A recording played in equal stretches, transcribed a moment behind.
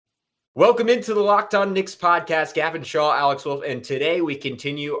Welcome into the Locked On Knicks podcast. Gavin Shaw, Alex Wolf, and today we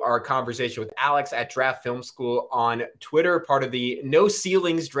continue our conversation with Alex at Draft Film School on Twitter, part of the No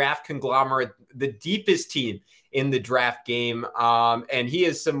Ceilings draft conglomerate, the deepest team in the draft game. And he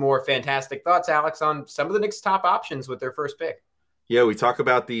has some more fantastic thoughts, Alex, on some of the Knicks' top options with their first pick. Yeah, we talk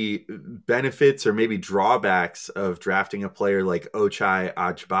about the benefits or maybe drawbacks of drafting a player like Ochai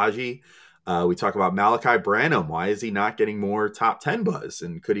Agbaji. We talk about Malachi Branham. Why is he not getting more top 10 buzz?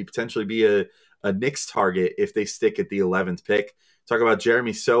 And could he potentially be a Knicks target if they stick at the 11th pick? Talk about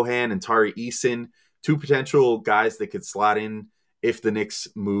Jeremy Sohan and Tari Eason, two potential guys that could slot in if the Knicks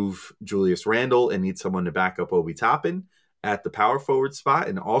move Julius Randle and need someone to back up Obi Toppin at the power forward spot,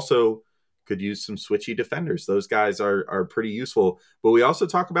 and also could use some switchy defenders. Those guys are pretty useful. But we also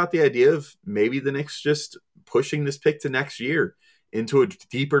talk about the idea of maybe the Knicks just pushing this pick to next year into a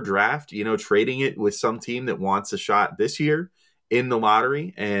deeper draft, trading it with some team that wants a shot this year in the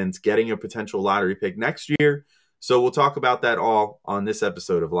lottery and getting a potential lottery pick next year. So we'll talk about that all on this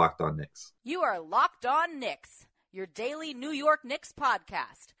episode of Locked On Knicks. You are Locked On Knicks, your daily New York Knicks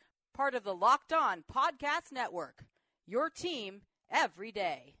podcast, part of the Locked On Podcast Network, your team every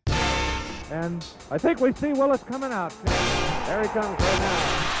day. And I think we see Willis coming out. There he comes right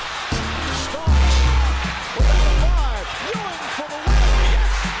now. Ewing for the win.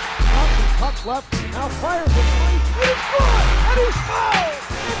 Yes. Puck left. Now fires it. And he's good. And he's fouled.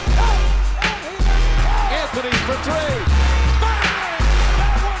 It's tight. And he is fouled. Anthony for three. Bang!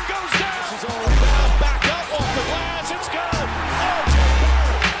 That one goes down. This is all rebound. Back up off the glass. It's good.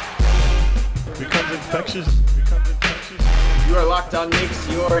 Becomes infectious. You are Locked On Knicks,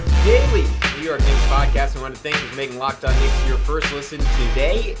 your daily New York Knicks podcast. I want to thank you for making Locked On Knicks your first listen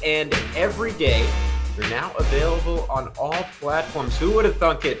today and every day. They're now available on all platforms. Who would have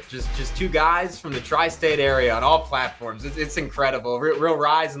thunk it? Just two guys from the tri-state area on all platforms. It's incredible. Real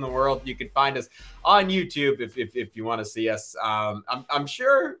rise in the world. You can find us on YouTube if you want to see us. I'm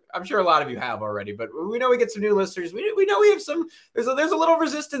sure a lot of you have already, but we know we get some new listeners. We know we have some. There's a little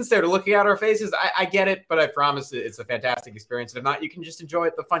resistance there to looking at our faces. I get it, but I promise it's a fantastic experience. And if not, you can just enjoy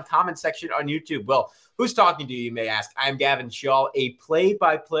it. The fun comment section on YouTube. Well, who's talking to you? You may ask. I'm Gavin Shaw, a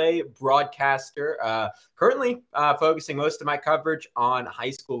play-by-play broadcaster. Currently focusing most of my coverage on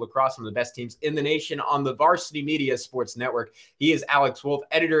high school lacrosse, some of the best teams in the nation on the Varsity Media Sports Network. He is Alex Wolf,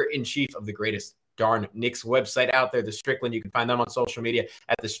 editor-in-chief of the greatest darn Knicks website out there, The Strickland. You can find them on social media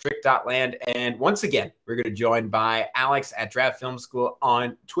at thestrick.land. And once again, we're going to join by Alex at Draft Film School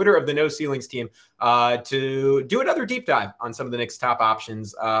on Twitter of the No Ceilings team to do another deep dive on some of the Knicks' top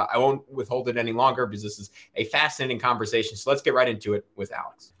options. I won't withhold it any longer because this is a fascinating conversation. So let's get right into it with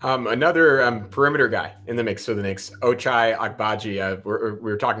Alex. Another perimeter guy in the mix for the Knicks, Ochai Agbaji.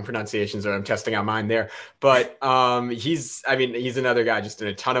 We're talking pronunciations, so I'm testing out mine there. But he's another guy just in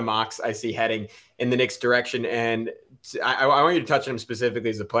a ton of mocks I see heading in the Knicks' direction. And I want you to touch on him specifically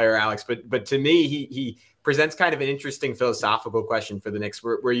as a player, Alex. But to me, he presents kind of an interesting philosophical question for the Knicks,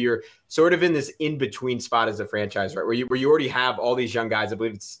 where you're sort of in this in-between spot as a franchise, right? Where you already have all these young guys. I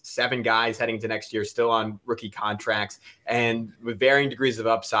believe it's 7 guys heading to next year, still on rookie contracts and with varying degrees of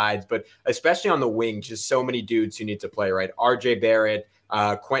upsides, but especially on the wing, just so many dudes who need to play, right? RJ Barrett,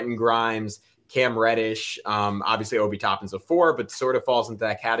 Quentin Grimes, Cam Reddish, obviously Obi Toppin's a 4, but sort of falls into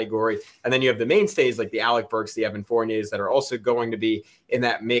that category. And then you have the mainstays like the Alec Burks, the Evan Fourniers that are also going to be in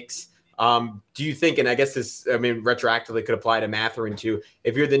that mix. Do you think, and I guess this, retroactively could apply to Mathurin too,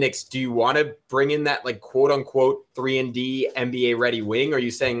 if you're the Knicks, do you want to bring in that quote unquote 3-and-D NBA ready wing? Or are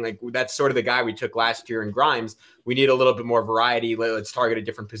you saying that's sort of the guy we took last year in Grimes? We need a little bit more variety. Let's target a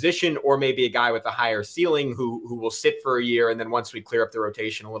different position, or maybe a guy with a higher ceiling who will sit for a year. And then once we clear up the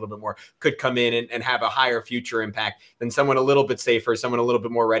rotation a little bit more, could come in and have a higher future impact than someone a little bit safer, someone a little bit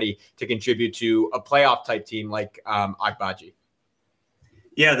more ready to contribute to a playoff type team like Agbaji.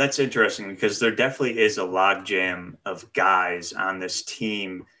 Yeah, that's interesting because there definitely is a logjam of guys on this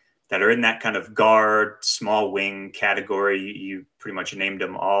team that are in that kind of guard, small wing category. You pretty much named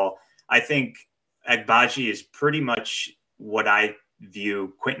them all. I think Agbaji is pretty much what I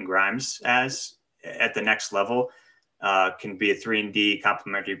view Quentin Grimes as at the next level. Can be a 3-and-D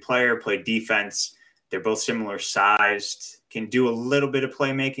complementary player, play defense. They're both similar sized, can do a little bit of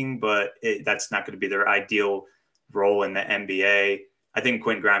playmaking, but that's not going to be their ideal role in the NBA. I think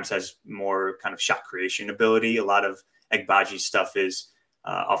Quentin Grimes has more kind of shot creation ability. A lot of Agbaji's stuff is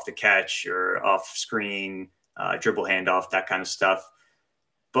off the catch or off screen, dribble handoff, that kind of stuff.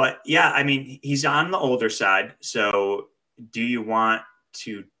 But yeah, I mean, he's on the older side. So do you want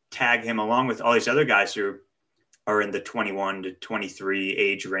to tag him along with all these other guys who are in the 21 to 23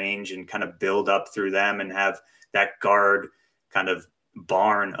 age range and kind of build up through them and have that guard kind of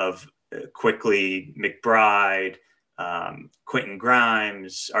barn of Quickly, McBride, Quentin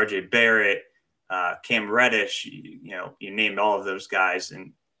Grimes, RJ Barrett, Cam Reddish, you named all of those guys.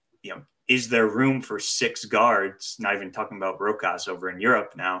 And, is there room for 6 guards? Not even talking about Rokas over in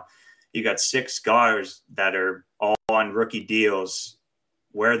Europe now. You got 6 guards that are all on rookie deals.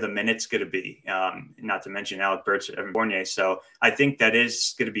 Where are the minutes going to be? Not to mention Alec Burks and Fournier. So I think that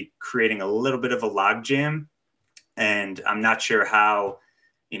is going to be creating a little bit of a logjam. And I'm not sure how,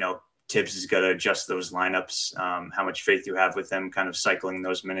 Tibbs is going to adjust those lineups, how much faith you have with them kind of cycling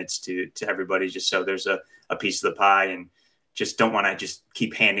those minutes to everybody, just so there's a piece of the pie, and just don't want to just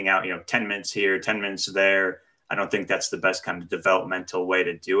keep handing out, 10 minutes here, 10 minutes there. I don't think that's the best kind of developmental way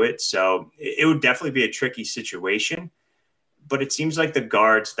to do it. So it would definitely be a tricky situation, but it seems like the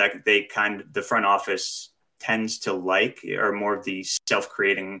guards that the front office tends to like are more of the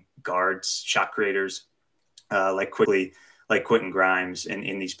self-creating guards, shot creators, like Quentin Grimes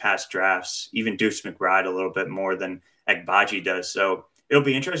in these past drafts, even Deuce McBride a little bit more than Agbaji does. So it'll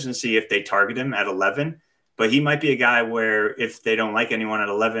be interesting to see if they target him at 11, but he might be a guy where if they don't like anyone at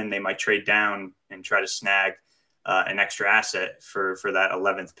 11, they might trade down and try to snag an extra asset for that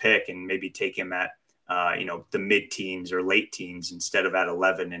 11th pick and maybe take him at, the mid-teens or late teens instead of at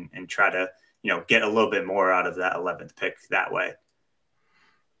 11 and try to, get a little bit more out of that 11th pick that way.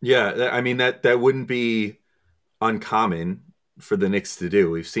 Yeah, I mean, that wouldn't be uncommon for the Knicks to do.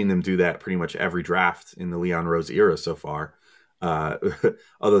 We've seen them do that pretty much every draft in the Leon Rose era so far.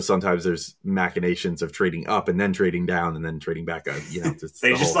 Although sometimes there's machinations of trading up and then trading down and then trading back up.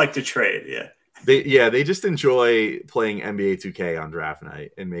 They just like to trade. Yeah. They just enjoy playing NBA 2K on draft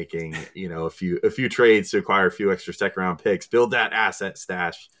night and making, a few trades to acquire a few extra second round picks, build that asset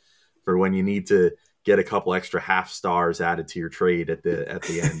stash for when you need to get a couple extra half stars added to your trade at the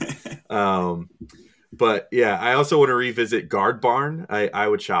end. But yeah, I also want to revisit Guard Barn. I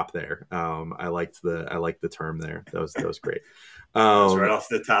would shop there. I liked the term there. That was great. That's right off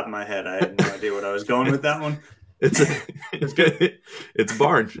the top of my head. I had no idea what I was going with that one. It's good. It's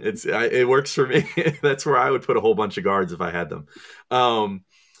barn. It works for me. That's where I would put a whole bunch of guards if I had them.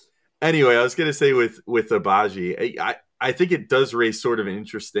 Anyway, I was gonna say with Agbaji, I think it does raise sort of an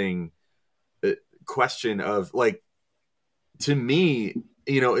interesting question of, like, to me,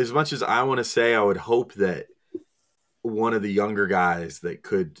 as much as I want to say I would hope that one of the younger guys that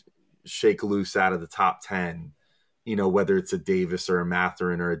could shake loose out of the top 10, whether it's a Davis or a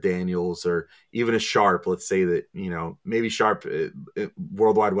Mathurin or a Daniels or even a Sharp, let's say that, maybe Sharp,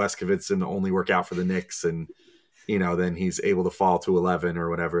 Worldwide West convinced him to only work out for the Knicks and, then he's able to fall to 11 or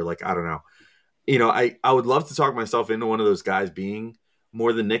whatever. Like, I don't know. I would love to talk myself into one of those guys being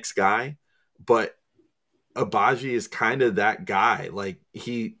more the Knicks guy, but Agbaji is kind of that guy. Like,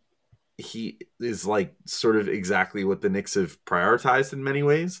 he is like sort of exactly what the Knicks have prioritized in many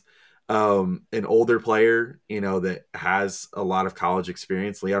ways. An older player, that has a lot of college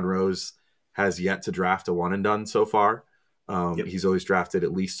experience. Leon Rose has yet to draft a one and done so far. Yep. He's always drafted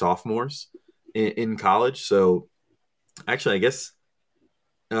at least sophomores in college. So actually, I guess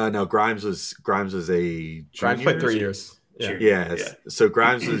no, Grimes was a junior. Grimes played 3 years. Yeah. So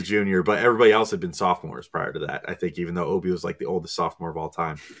Grimes was junior, but everybody else had been sophomores prior to that, I think, even though Obi was like the oldest sophomore of all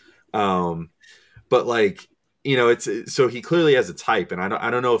time. But like, it's so he clearly has a type, and I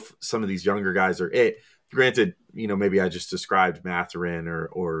don't know if some of these younger guys are it. Granted, maybe I just described Mathurin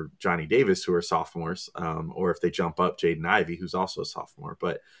or Johnny Davis, who are sophomores, or if they jump up, Jaden Ivey, who's also a sophomore.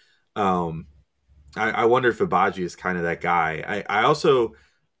 But I wonder if Agbaji is kind of that guy.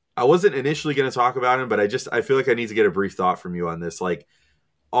 I wasn't initially going to talk about him, but I feel like I need to get a brief thought from you on this. Like,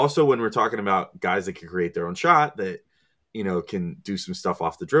 also when we're talking about guys that can create their own shot, that, can do some stuff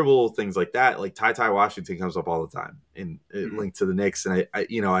off the dribble, things like that. Like Ty Washington comes up all the time and linked to the Knicks. And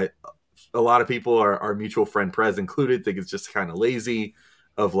I a lot of people, our mutual friend Prez included, think it's just kind of lazy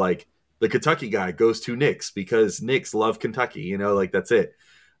of like the Kentucky guy goes to Knicks because Knicks love Kentucky, like that's it.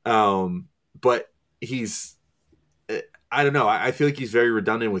 But he's, I don't know. I feel like he's very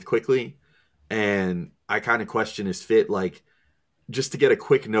redundant with Quickly, and I kind of question his fit. Like, just to get a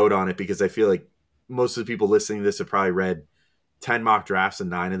quick note on it, because I feel like most of the people listening to this have probably read 10 mock drafts and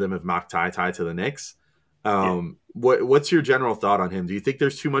 9 of them have mocked Ty to the Knicks. What's your general thought on him? Do you think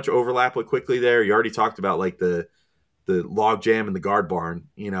there's too much overlap with Quickly there? You already talked about like the log jam and the guard barn.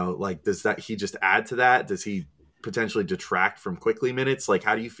 Like, does that he just add to that? Does he potentially detract from Quickly minutes? Like,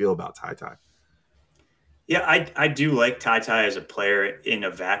 how do you feel about Ty? Yeah, I do like Ty as a player in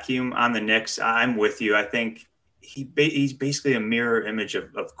a vacuum on the Knicks. I'm with you. I think he's basically a mirror image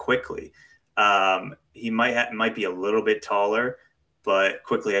of Quickly. He might be a little bit taller, but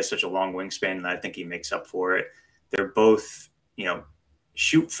Quickly has such a long wingspan that I think he makes up for it. They're both,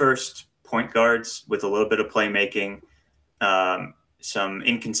 shoot first point guards with a little bit of playmaking, some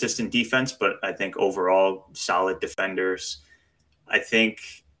inconsistent defense, but I think overall solid defenders. I think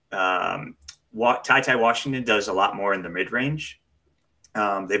Ty Washington does a lot more in the mid-range.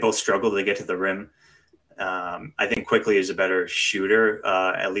 They both struggle to get to the rim. I think Quickley is a better shooter,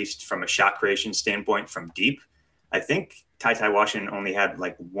 at least from a shot creation standpoint from deep. I think Ty Washington only had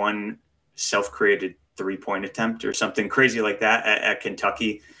like one self-created 3-point attempt or something crazy like that at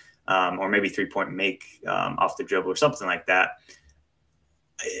Kentucky, or maybe 3-point make off the dribble or something like that.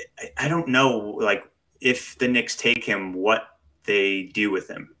 I don't know, like, if the Knicks take him, what they do with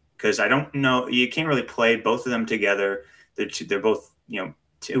him, because I don't know. You can't really play both of them together. They're both,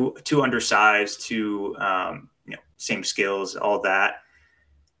 too undersized, too, same skills, all that.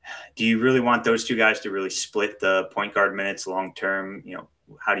 Do you really want those two guys to really split the point guard minutes long term?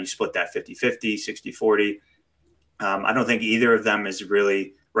 How do you split that 50-50, 60-40? I don't think either of them is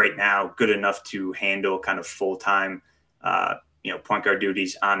really right now good enough to handle kind of full-time, point guard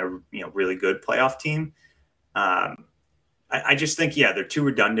duties on a, really good playoff team. I just think, they're too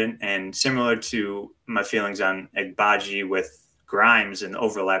redundant, and similar to my feelings on Agbaji with Grimes and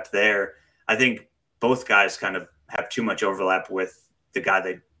overlap there. I think both guys kind of have too much overlap with the guy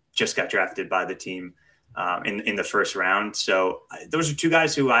that just got drafted by the team in the first round. So those are two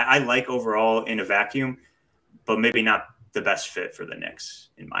guys who I like overall in a vacuum, but maybe not the best fit for the Knicks,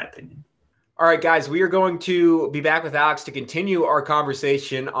 in my opinion. All right, guys, we are going to be back with Alex to continue our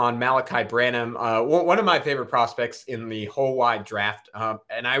conversation on Malachi Branham, one of my favorite prospects in the whole wide draft.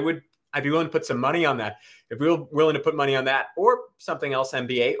 And I'd be willing to put some money on that. If we're willing to put money on that or something else,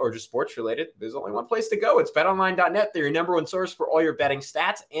 NBA or just sports related, there's only one place to go. It's betonline.net. They're your number one source for all your betting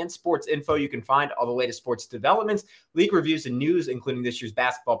stats and sports info. You can find all the latest sports developments, league reviews, and news, including this year's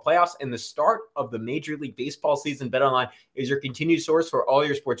basketball playoffs and the start of the Major League Baseball season. BetOnline is your continued source for all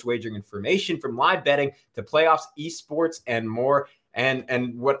your sports wagering information, from live betting to playoffs, esports, and more.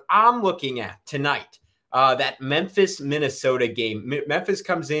 And what I'm looking at tonight, that Memphis-Minnesota game. Memphis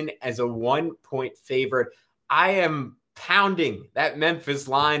comes in as a 1-point favorite. I am pounding that Memphis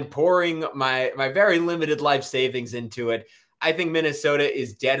line, pouring my very limited life savings into it. I think Minnesota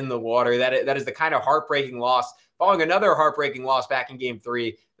is dead in the water. That is the kind of heartbreaking loss, following another heartbreaking loss back in Game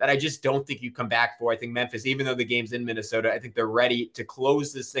 3, that I just don't think you come back for. I think Memphis, even though the game's in Minnesota, I think they're ready to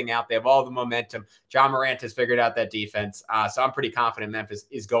close this thing out. They have all the momentum. John Morant has figured out that defense. So I'm pretty confident Memphis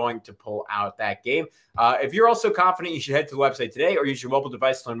is going to pull out that game. If you're also confident, you should head to the website today or use your mobile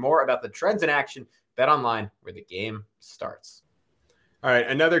device to learn more about the trends in action. Bet online, where the game starts. All right,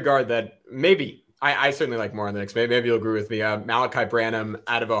 another guard that maybe I certainly like more on the Knicks. Maybe you'll agree with me. Malachi Branham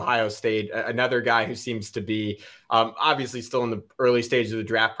out of Ohio State, another guy who seems to be obviously still in the early stages of the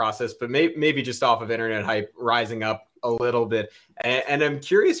draft process, but maybe just off of internet hype, rising up a little bit. And I'm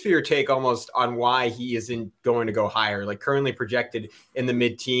curious for your take almost on why he isn't going to go higher, like currently projected in the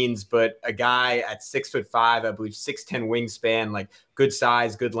mid-teens, but a guy at 6'5", I believe 6'10" wingspan, like good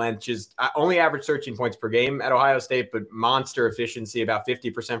size, good length, just only average 13 points per game at Ohio State, but monster efficiency, about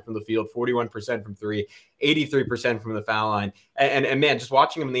 50% from the field, 41% from three, 83% from the foul line. And man, just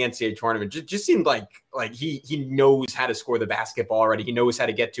watching him in the NCAA tournament just seemed like he knows how to score the basketball already. He knows how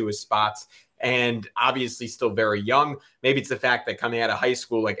to get to his spots. And obviously still very young. Maybe it's the fact that coming out of high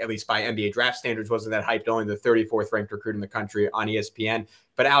school, like at least by NBA draft standards, wasn't that hyped, only the 34th ranked recruit in the country on ESPN.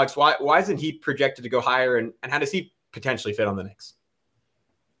 But Alex, why isn't he projected to go higher, and how does he potentially fit on the Knicks?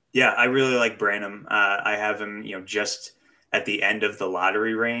 Yeah, I really like Branham. I have him, just at the end of the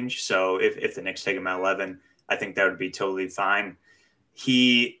lottery range. So if the Knicks take him at 11, I think that would be totally fine.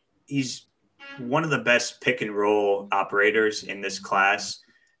 He's one of the best pick and roll operators in this class.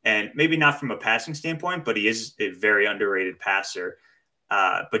 And maybe not from a passing standpoint, but he is a very underrated passer.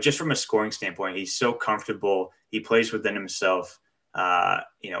 But just from a scoring standpoint, he's so comfortable. He plays within himself.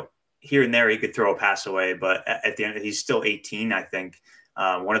 Here and there he could throw a pass away, but at the end, he's still 18, I think.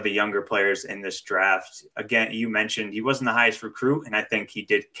 One of the younger players in this draft. Again, you mentioned he wasn't the highest recruit, and I think he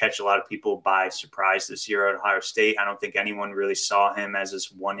did catch a lot of people by surprise this year at Ohio State. I don't think anyone really saw him as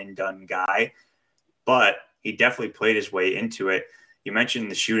this one-and-done guy, but he definitely played his way into it. You mentioned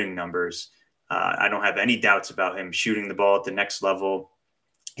the shooting numbers. I don't have any doubts about him shooting the ball at the next level.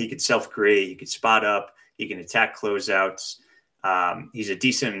 He could self-create. He could spot up. He can attack closeouts. He's a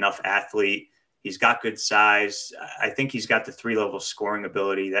decent enough athlete. He's got good size. I think he's got the 3-level scoring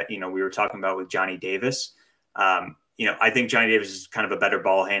ability that, we were talking about with Johnny Davis. I think Johnny Davis is kind of a better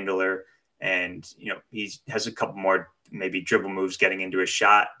ball handler, and, he has a couple more maybe dribble moves getting into his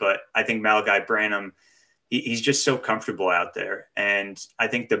shot. But I think Malachi Branham, he's just so comfortable out there. And I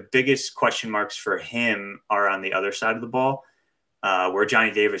think the biggest question marks for him are on the other side of the ball. where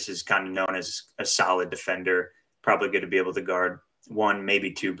Johnny Davis is kind of known as a solid defender, probably going to be able to guard one,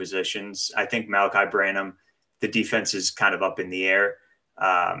 maybe two positions. I think Malachi Branham, the defense is kind of up in the air,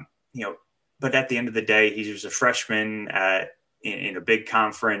 but at the end of the day, he was a freshman in a big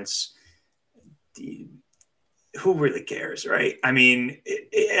conference. Who really cares, right? I mean,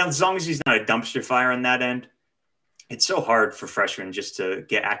 as long as he's not a dumpster fire on that end, it's so hard for freshmen just to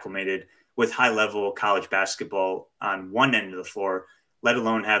get acclimated with high-level college basketball on one end of the floor, let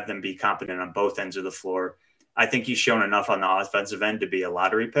alone have them be competent on both ends of the floor. I think he's shown enough on the offensive end to be a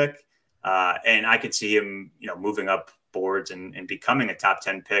lottery pick. And I could see him, moving up boards and becoming a top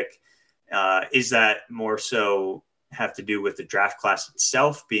 10 pick. Is that more so have to do with the draft class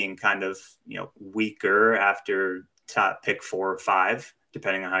itself being kind of, weaker after top pick 4 or 5,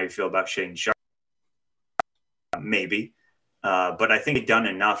 depending on how you feel about Shaedon Sharpe? Maybe. But I think he's done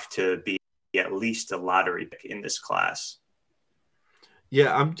enough to be at least a lottery pick in this class.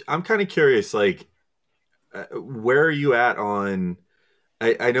 Yeah, I'm kind of curious, where are you at on –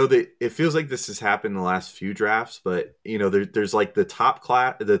 I know that it feels like this has happened in the last few drafts, but, there's like the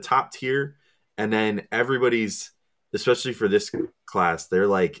top tier, and then everybody's – especially for this class, their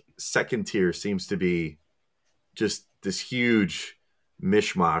second tier seems to be just this huge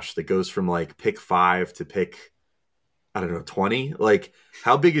mishmash that goes from pick 5 to pick, 20.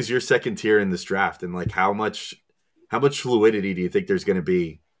 How big is your second tier in this draft, and how much fluidity do you think there's going to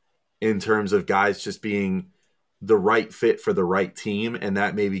be in terms of guys just being the right fit for the right team, and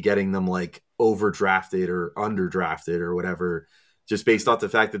that maybe getting them overdrafted or underdrafted or whatever, just based off the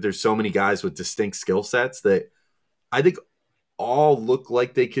fact that there's so many guys with distinct skill sets that I think all look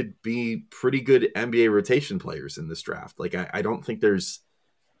like they could be pretty good NBA rotation players in this draft. I don't think there's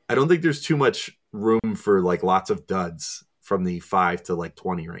too much room for lots of duds from the 5 to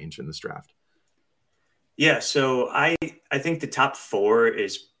 20 range in this draft. Yeah, so I think the top 4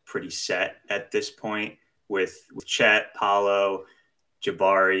 is pretty set at this point with Chet, Paolo,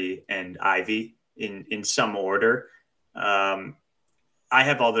 Jabari, and Ivy in some order. I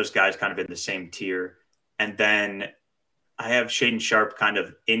have all those guys kind of in the same tier, and then I have Shaedon Sharpe kind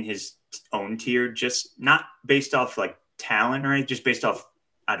of in his own tier, just not based off talent, right? Just based off,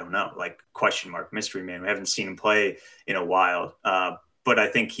 I don't know, question mark, mystery man. We haven't seen him play in a while. But I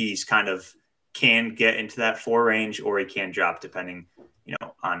think he's kind of can get into that 4 range, or he can drop depending,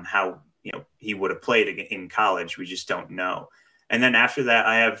 on how, he would have played in college. We just don't know. And then after that,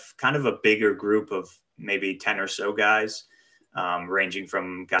 I have kind of a bigger group of maybe 10 or so guys, ranging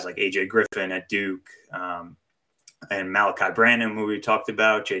from guys like AJ Griffin at Duke, and Malachi Branham, who we talked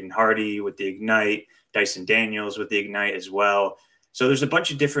about, Jaden Hardy with the Ignite, Dyson Daniels with the Ignite as well. So there's a bunch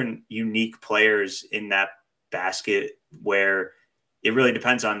of different unique players in that basket where it really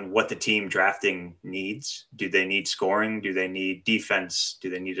depends on what the team drafting needs. Do they need scoring? Do they need defense? Do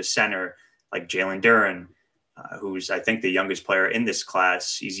they need a center like Jalen Duren, who's, I think, the youngest player in this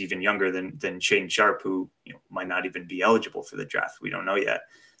class? He's even younger than Shaedon Sharpe, who might not even be eligible for the draft. We don't know yet.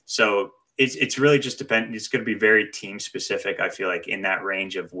 So it's really just dependent. It's going to be very team specific, I feel like, in that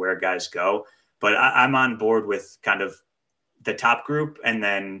range of where guys go. But I'm on board with kind of the top group and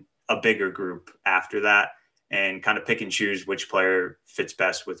then a bigger group after that, and kind of pick and choose which player fits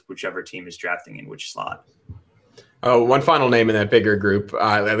best with whichever team is drafting in which slot. Oh, one final name in that bigger group,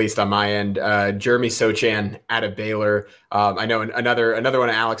 at least on my end, Jeremy Sochan out of Baylor. I know another one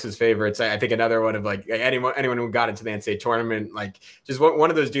of Alex's favorites. I think another one of anyone who got into the NCAA tournament, just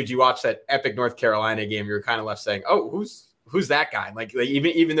one of those dudes. You watch that epic North Carolina game, you're kind of left saying, "Oh, who's that guy?"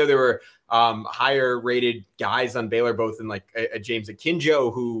 Even though there were higher rated guys on Baylor, both in a James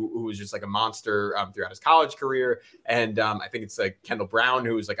Akinjo, who was just a monster throughout his college career. And I think it's Kendall Brown,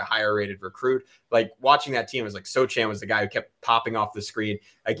 who was a higher rated recruit. Watching that team was Sochan was the guy who kept popping off the screen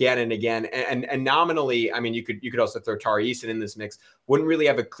again and again. And nominally, I mean, you could also throw Tari Eason in this mix. Wouldn't really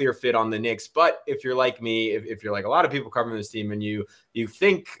have a clear fit on the Knicks. But if you're like me, if you're like a lot of people covering this team, and you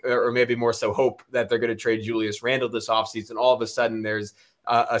think, or maybe more so hope, that they're going to trade Julius Randle this offseason, all of a sudden there's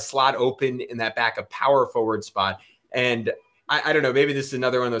a slot open in that backup power forward spot. And I don't know, maybe this is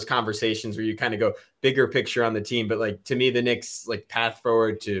another one of those conversations where you kind of go bigger picture on the team. But to me, the Knicks path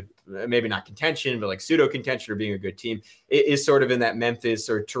forward to maybe not contention, but pseudo contention or being a good team is sort of in that Memphis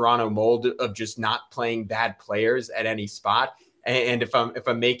or Toronto mold of just not playing bad players at any spot. And if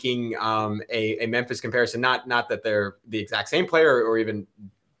I'm making a Memphis comparison, not that they're the exact same player or even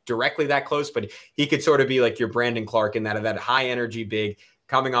directly that close, but he could sort of be your Brandon Clark in that high energy big,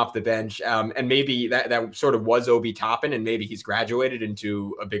 coming off the bench. And maybe that sort of was Obi Toppin, and maybe he's graduated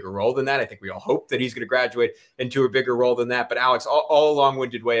into a bigger role than that. I think we all hope that he's going to graduate into a bigger role than that. But Alex, all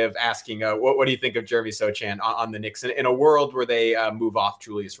long-winded way of asking, what do you think of Jeremy Sochan on the Knicks in a world where they move off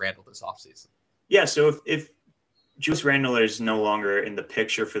Julius Randle this offseason? Yeah, so if Julius Randle is no longer in the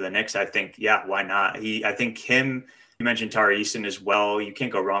picture for the Knicks, I think, yeah, why not? I think you mentioned Tari Eason as well. You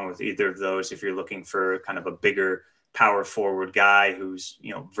can't go wrong with either of those if you're looking for kind of a bigger power forward guy who's,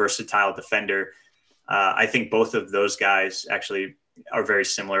 versatile defender. I think both of those guys actually are very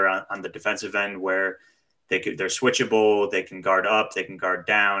similar on the defensive end, where they're switchable. They can guard up, they can guard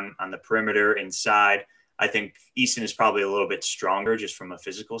down on the perimeter, inside. I think Eason is probably a little bit stronger just from a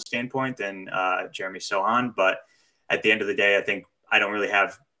physical standpoint than Jeremy Sochan. But at the end of the day, I think I don't really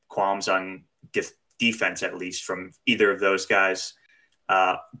have qualms on defense, at least from either of those guys.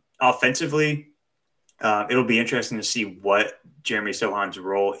 Offensively, it'll be interesting to see what Jeremy Sochan's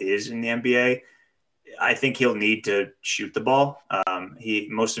role is in the NBA. I think he'll need to shoot the ball.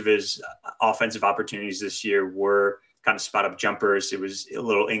 Most of his offensive opportunities this year were kind of spot up jumpers. It was a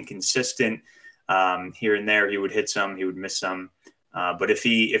little inconsistent. Here and there, he would hit some, he would miss some. But if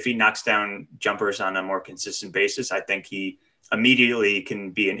he knocks down jumpers on a more consistent basis, I think he immediately can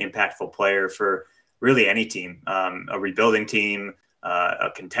be an impactful player for really any team, a rebuilding team,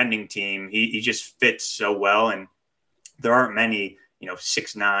 a contending team. He just fits so well. And there aren't many,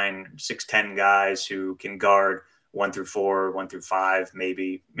 6'9", 6'10" guys who can guard 1 through 4, 1 through 5,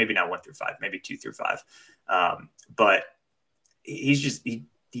 maybe not 1 through 5, maybe 2 through 5. But he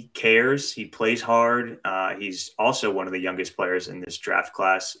cares. He plays hard. He's also one of the youngest players in this draft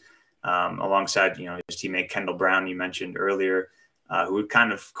class, alongside, his teammate Kendall Brown, you mentioned earlier, who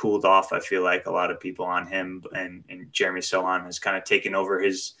kind of cooled off. I feel like a lot of people on him, and Jeremy Sochan has kind of taken over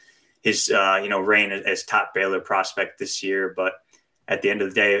his reign as top Baylor prospect this year. But at the end of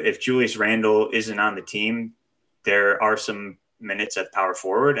the day, if Julius Randle isn't on the team, there are some minutes at power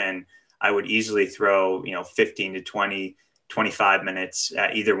forward, and I would easily throw 15 to 20, 25 minutes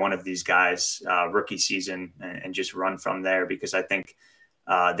at either one of these guys rookie season and just run from there, because I think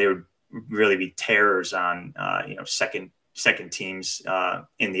they would really be terrors on second teams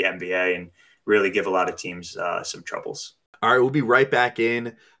in the NBA and really give a lot of teams some troubles. All right, we'll be right back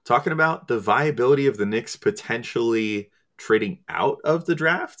in talking about the viability of the Knicks potentially trading out of the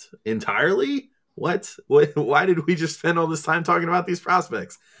draft entirely. What? Why did we just spend all this time talking about these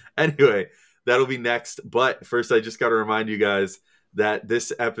prospects? Anyway, that'll be next. But first, I just got to remind you guys that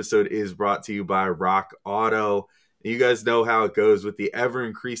this episode is brought to you by Rock Auto. You guys know how it goes with the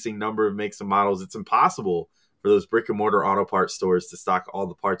ever-increasing number of makes and models. It's impossible for those brick-and-mortar auto parts stores to stock all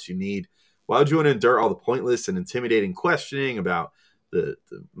the parts you need. Why would you want to endure all the pointless and intimidating questioning about the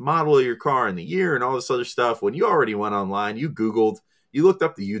model of your car and the year and all this other stuff when you already went online, you Googled, you looked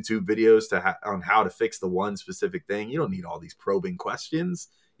up the YouTube videos on how to fix the one specific thing? You don't need all these probing questions.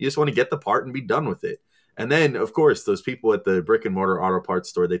 You just want to get the part and be done with it. And then, of course, those people at the brick-and-mortar auto parts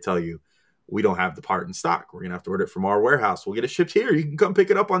store, they tell you, we don't have the part in stock. We're going to have to order it from our warehouse. We'll get it shipped here. You can come pick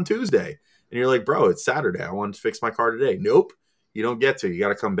it up on Tuesday. And you're like, bro, it's Saturday. I want to fix my car today. Nope, you don't get to. You got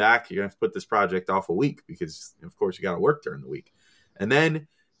to come back. You're going to have to put this project off a week because, of course, you got to work during the week. And then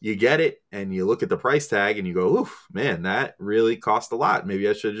you get it and you look at the price tag and you go, oof, man, that really cost a lot. Maybe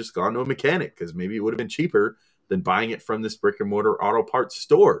I should have just gone to a mechanic because maybe it would have been cheaper than buying it from this brick-and-mortar auto parts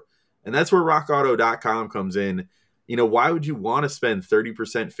store. And that's where rockauto.com comes in. Why would you want to spend 30%,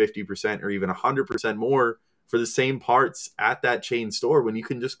 50%, or even 100% more for the same parts at that chain store when you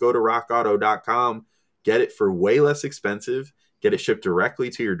can just go to rockauto.com, get it for way less expensive, get it shipped directly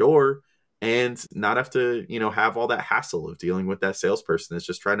to your door, and not have to, have all that hassle of dealing with that salesperson that's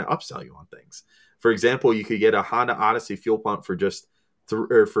just trying to upsell you on things. For example, you could get a Honda Odyssey fuel pump for just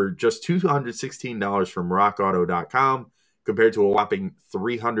 $216 from rockauto.com compared to a whopping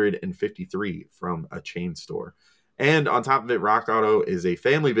 $353 from a chain store. And on top of it, Rock Auto is a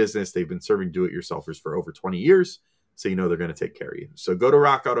family business. They've been serving do-it-yourselfers for over 20 years, so they're going to take care of you. So go to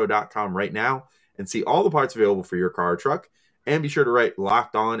rockauto.com right now and see all the parts available for your car or truck. And be sure to write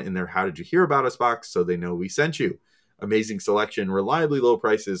Locked On in their How Did You Hear About Us box so they know we sent you. Amazing selection, reliably low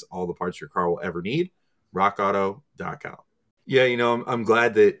prices, all the parts your car will ever need. rockauto.com. Yeah, I'm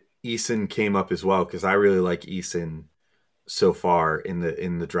glad that Eason came up as well because I really like Eason so far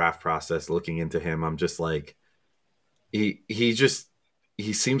in the draft process. Looking into him, I'm just like, he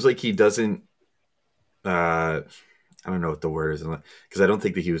seems like he doesn't I don't know what the word is because I don't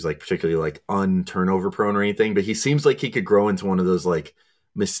think that he was like particularly like un-turnover prone or anything, but he seems like he could grow into one of those like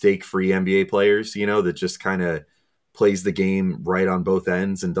mistake-free NBA players, that just kind of plays the game right on both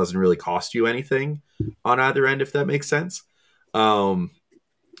ends and doesn't really cost you anything on either end, if that makes sense.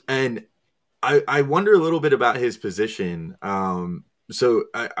 And I wonder a little bit about his position. So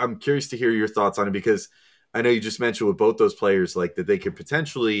I'm curious to hear your thoughts on it, because I know you just mentioned with both those players, like that they could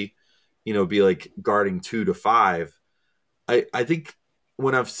potentially, be like guarding 2 to 5. I think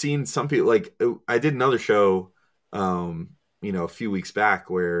when I've seen some people, like I did another show, a few weeks back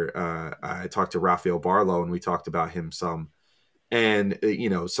where I talked to Rafael Barlow and we talked about him some. And,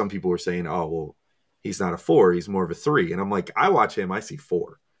 some people were saying, oh, well, he's not a 4, he's more of a 3. And I'm like, I watch him, I see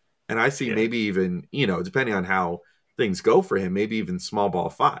 4. And I see maybe even, depending on how things go for him, maybe even small ball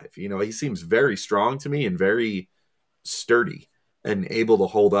 5. He seems very strong to me and very sturdy and able to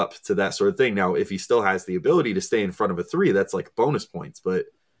hold up to that sort of thing. Now, if he still has the ability to stay in front of a 3, that's like bonus points. But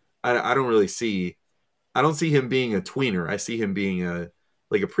I don't see him being a tweener. I see him being a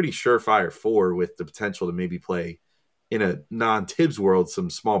pretty surefire 4 with the potential to maybe play in a non-Tibbs world some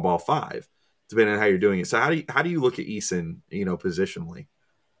small ball 5, depending on how you're doing it. So how do you look at Eason, positionally?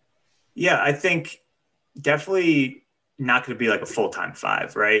 Yeah, I think definitely not going to be like a full-time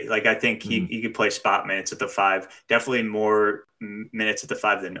 5, right? Like I think he could play spot minutes at the 5, definitely more minutes at the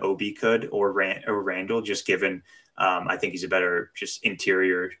 5 than Obi could or Randall, just given I think he's a better just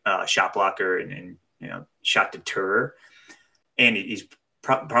interior shot blocker and shot deterrer. And he's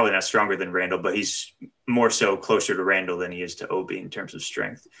probably not stronger than Randall, but he's more so closer to Randall than he is to Obi in terms of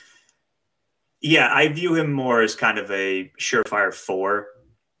strength. Yeah, I view him more as kind of a surefire 4.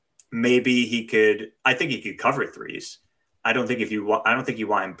 Maybe I think he could cover 3s. I don't think you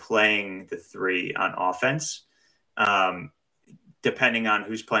want him playing the 3 on offense. Depending on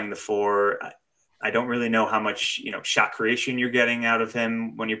who's playing the 4, I don't really know how much, shot creation you're getting out of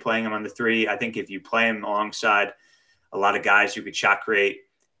him when you're playing him on the 3. I think if you play him alongside a lot of guys who could shot create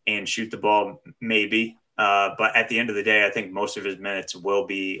and shoot the ball, maybe. But at the end of the day, I think most of his minutes will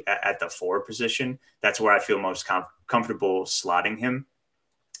be at the 4 position. That's where I feel most comfortable slotting him.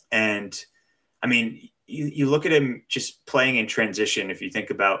 And I mean, you look at him just playing in transition. If you think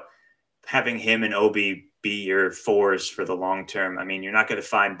about having him and Obi be your 4s for the long term, I mean, you're not going to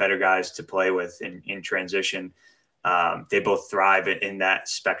find better guys to play with in transition. They both thrive in that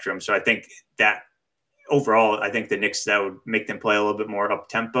spectrum. So I think that overall, I think the Knicks, that would make them play a little bit more up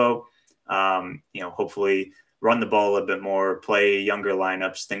tempo. Hopefully run the ball a little bit more, play younger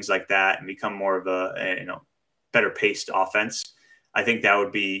lineups, things like that, and become more of a better paced offense. I think that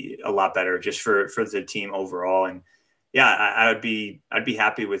would be a lot better just for the team overall. And yeah, I'd be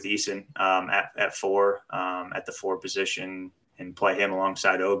happy with Eason at 4, at the 4 position, and play him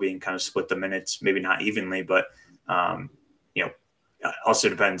alongside Obi and kind of split the minutes, maybe not evenly, but also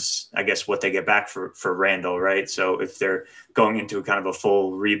depends, I guess, what they get back for Randall, right? So if they're going into kind of a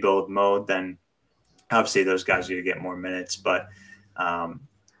full rebuild mode, then obviously those guys are going to get more minutes, but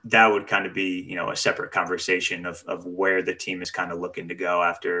that would kind of be, a separate conversation of where the team is kind of looking to go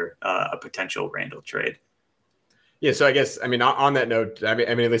after a potential Randall trade. Yeah. So I guess, on that note,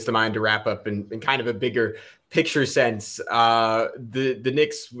 at least in mind, to wrap up in kind of a bigger picture sense, the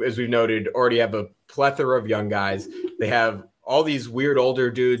Knicks, as we've noted, already have a plethora of young guys. They have all these weird older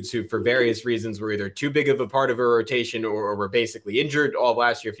dudes who, for various reasons, were either too big of a part of a rotation or were basically injured all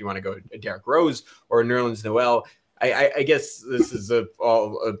last year. If you want to go Derrick Rose or Nerlens Noel, I guess this is a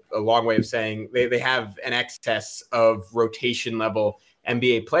long way of saying they have an excess of rotation level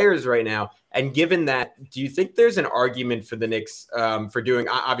NBA players right now. And given that, do you think there's an argument for the Knicks for doing?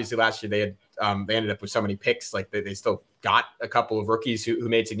 Obviously, last year they ended up with so many picks, like they still got a couple of rookies who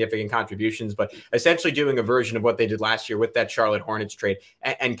made significant contributions, but essentially doing a version of what they did last year with that Charlotte Hornets trade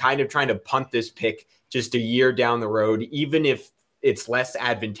and kind of trying to punt this pick just a year down the road, even if it's less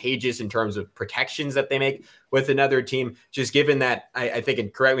advantageous in terms of protections that they make with another team, just given that I think,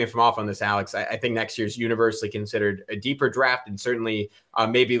 and correct me if I'm off on this, Alex, I think next year's universally considered a deeper draft and certainly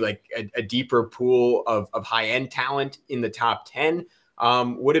maybe like a deeper pool of high-end talent in the top 10.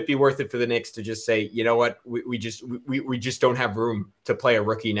 Would it be worth it for the Knicks to just say, you know what, we just don't have room to play a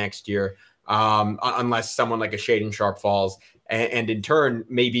rookie next year unless someone like a Shaedon Sharpe falls, and in turn,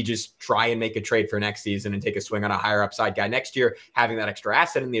 maybe just try and make a trade for next season and take a swing on a higher upside guy next year, having that extra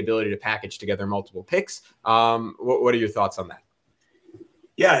asset and the ability to package together multiple picks. What are your thoughts on that?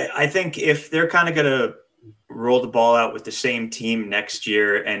 Yeah, I think if they're kind of going to roll the ball out with the same team next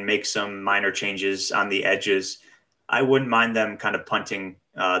year and make some minor changes on the edges, I wouldn't mind them kind of punting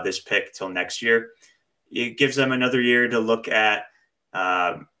this pick till next year. It gives them another year to look at,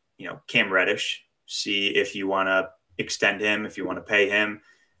 Cam Reddish, see if you want to extend him, if you want to pay him.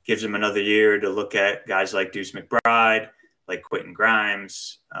 Gives them another year to look at guys like Deuce McBride, like Quentin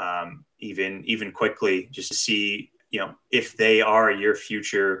Grimes, even quickly, just to see, if they are your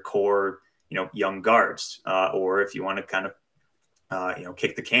future core, young guards, or if you want to kind of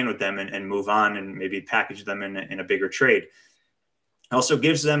kick the can with them and move on and maybe package them in a bigger trade. Also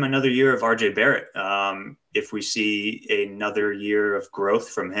gives them another year of RJ Barrett. If we see another year of growth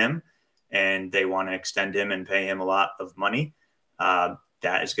from him and they want to extend him and pay him a lot of money,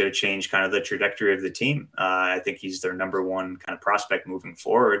 that is going to change kind of the trajectory of the team. I think he's their number one kind of prospect moving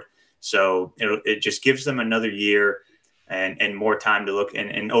forward. So it just gives them another year and more time to look,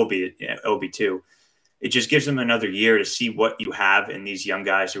 and Obi too. It just gives them another year to see what you have in these young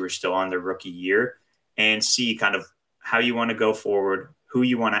guys who are still on their rookie year and see kind of how you want to go forward, who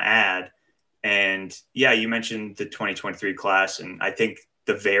you want to add. And yeah, you mentioned the 2023 class, and I think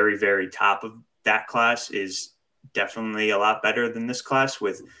the very, very top of that class is definitely a lot better than this class,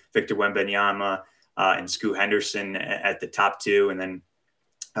 with Victor Wembanyama and Scoot Henderson at the top two, and then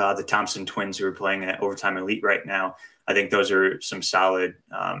the Thompson twins who are playing at Overtime Elite right now. I think those are some solid,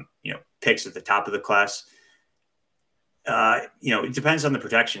 picks at the top of the class. It depends on the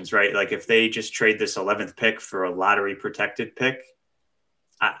protections, right? Like if they just trade this 11th pick for a lottery protected pick,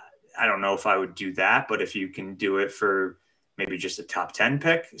 I don't know if I would do that, but if you can do it for maybe just a top 10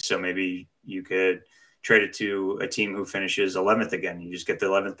 pick, so maybe you could trade it to a team who finishes 11th again. You just get the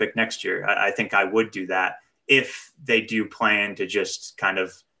 11th pick next year. I think I would do that if they do plan to just kind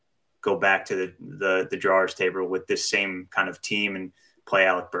of go back to the drawers table with this same kind of team and play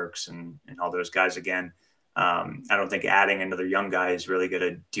Alec Burks and all those guys again. I don't think adding another young guy is really going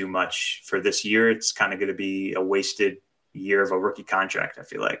to do much for this year. It's kind of going to be a wasted year of a rookie contract, I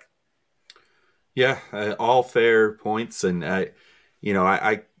feel like. Yeah, all fair points. And, I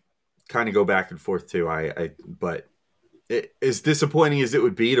kind of go back and forth too. But as disappointing as it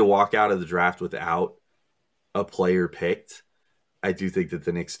would be to walk out of the draft without a player picked, I do think that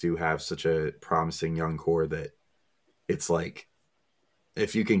the Knicks do have such a promising young core that it's like,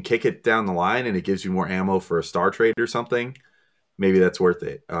 if you can kick it down the line and it gives you more ammo for a star trade or something, maybe that's worth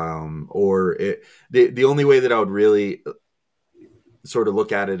it. The only way that I would really sort of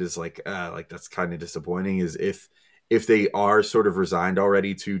look at it is like that's kind of disappointing is if they are sort of resigned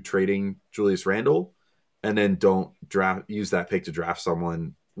already to trading Julius Randle and then don't use that pick to draft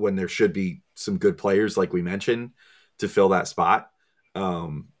someone when there should be some good players, like we mentioned, to fill that spot.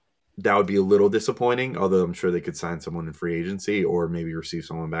 That would be a little disappointing, although I'm sure they could sign someone in free agency or maybe receive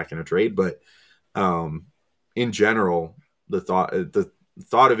someone back in a trade. But in general, the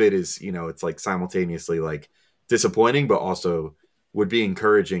thought of it is, it's like simultaneously like disappointing, but also would be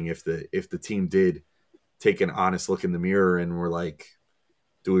encouraging if the team did take an honest look in the mirror and were like,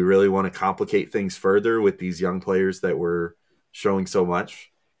 do we really want to complicate things further with these young players that were showing so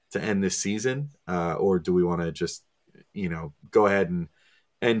much to end this season? Or do we want to just, go ahead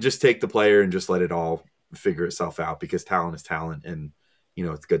and just take the player and just let it all figure itself out, because talent is talent and,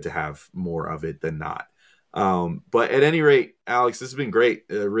 it's good to have more of it than not. But at any rate, Alex, this has been great.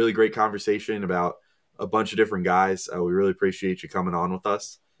 A really great conversation about a bunch of different guys. We really appreciate you coming on with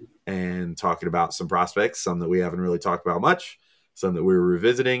us and talking about some prospects, some that we haven't really talked about much, some that we're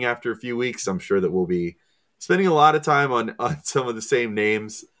revisiting after a few weeks. I'm sure that we'll be spending a lot of time on some of the same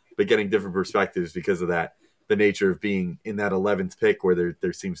names, but getting different perspectives because of that. The nature of being in that 11th pick where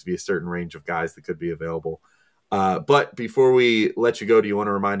there seems to be a certain range of guys that could be available. But before we let you go, do you want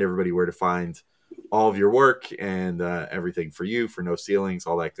to remind everybody where to find all of your work and everything for you, for No Ceilings,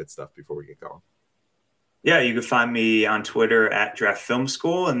 all that good stuff before we get going? Yeah, you can find me on Twitter at Draft Film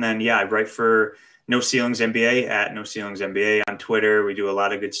School. And then, I write for No Ceilings NBA at No Ceilings NBA on Twitter. We do a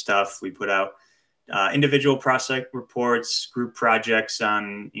lot of good stuff. We put out individual prospect reports, group projects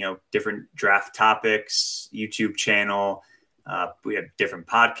on, different draft topics, YouTube channel. We have different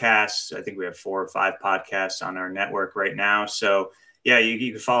podcasts. I think we have 4 or 5 podcasts on our network right now. So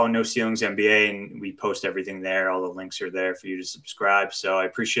you can follow No Ceilings NBA and we post everything there. All the links are there for you to subscribe. So I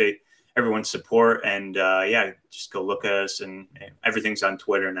appreciate everyone's support and just go look at us, and everything's on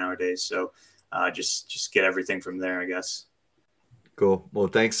Twitter nowadays. So just get everything from there, I guess. Cool. Well,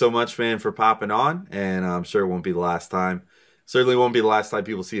 thanks so much, man, for popping on. And I'm sure it won't be the last time. Certainly won't be the last time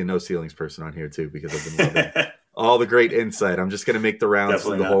people see a No Ceilings person on here, too, because I've been loving all the great insight. I'm just going to make the rounds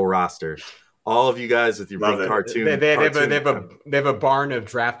through the whole roster. All of you guys with your big cartoon. They have a barn of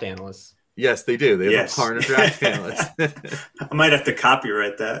draft analysts. Yes, they do. They have a barn of draft analysts. I might have to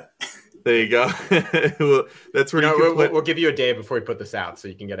copyright that. There you go. Well, that's where we'll give you a day before we put this out, so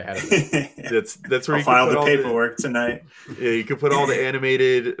you can get ahead of it. That's where I'll file the paperwork tonight. Yeah, you can put all the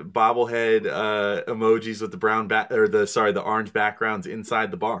animated bobblehead emojis with the the orange backgrounds inside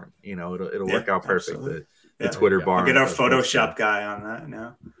the barn. It'll work out perfect. Absolutely. The Twitter barn. We'll get our Photoshop guy on that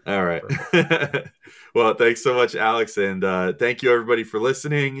now. All right. Well, thanks so much, Alex, and thank you everybody for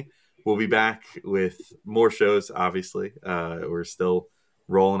listening. we'll be back with more shows, obviously. We're still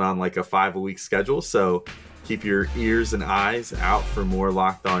rolling on like a 5-a-week schedule, so keep your ears and eyes out for more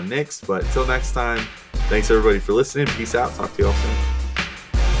Locked On Knicks. But until next time, thanks everybody for listening. Peace out. Talk to you all soon.